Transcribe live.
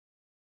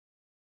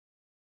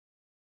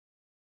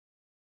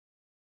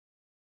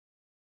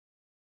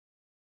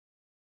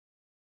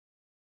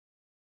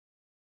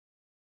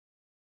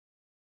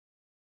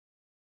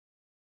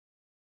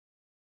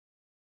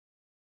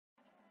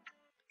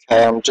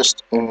Okay, I'm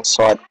just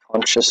inside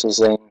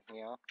consciousazine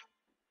here,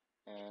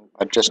 and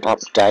I just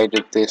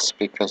updated this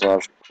because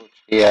I've put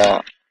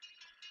here,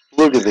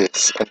 look at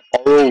this, an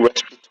oral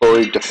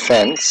respiratory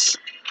defense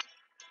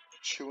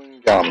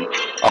chewing gum.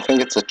 I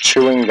think it's a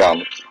chewing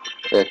gum.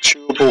 They're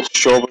chewable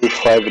strawberry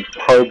flavoured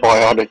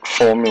probiotic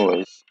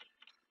formulas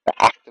that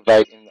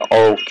activate in the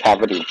oral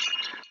cavity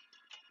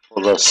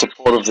for the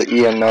support of the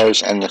ear,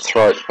 nose and the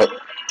throat. But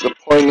the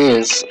point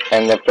is,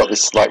 and they've got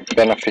this like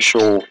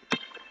beneficial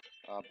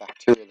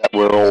bacteria that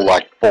we're all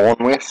like born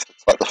with.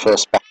 It's like the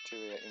first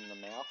bacteria in the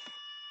mouth.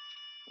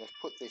 They've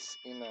put this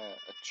in a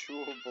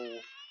chewable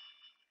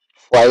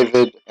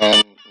flavoured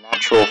and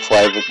natural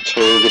flavoured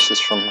too. This is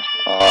from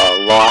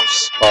Life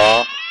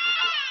Spa,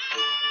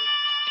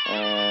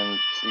 and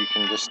you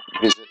can just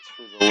visit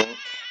through the link.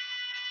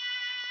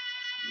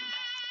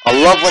 I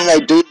love when they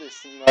do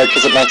this, you know,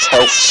 because it makes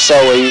health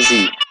so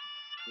easy.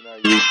 You know,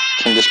 you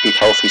can just be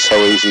healthy so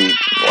easy.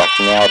 Like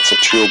now it's a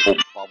chewable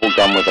bubble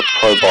gum with a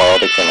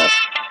probiotic in it.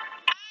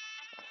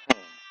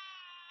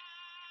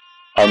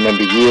 I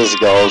remember years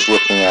ago I was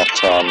looking at,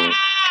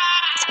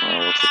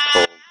 what's it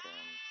called?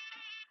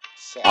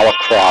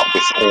 Sauerkraut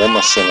with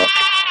ormus in it.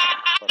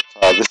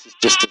 But this is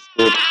just as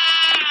good.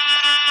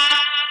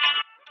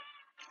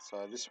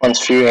 So this one's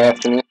for you,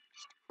 Anthony.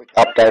 Just a quick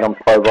update on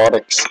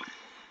probiotics.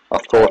 I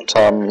thought,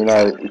 you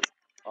know,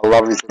 I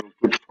love these little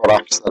good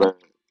products that are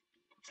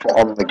for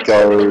on the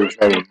go,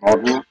 very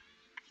modern,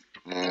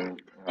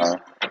 and very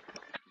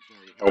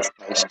health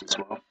based as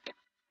well.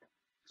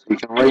 So you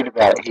can read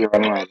about it here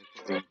anyway,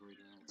 the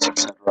ingredients,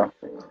 etc.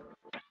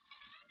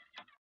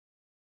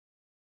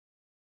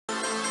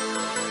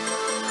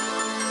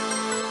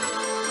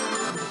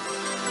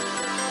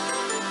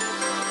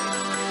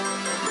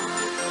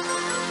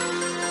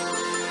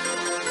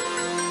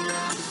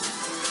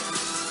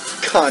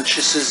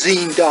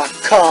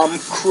 consciousazine.com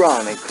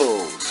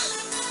Chronicles.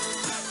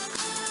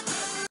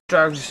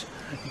 Drugs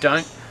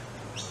don't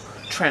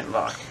Trent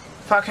like.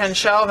 Fucking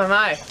show them,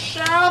 eh?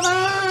 Show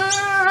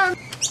them!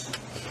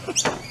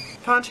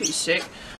 Can't you sick?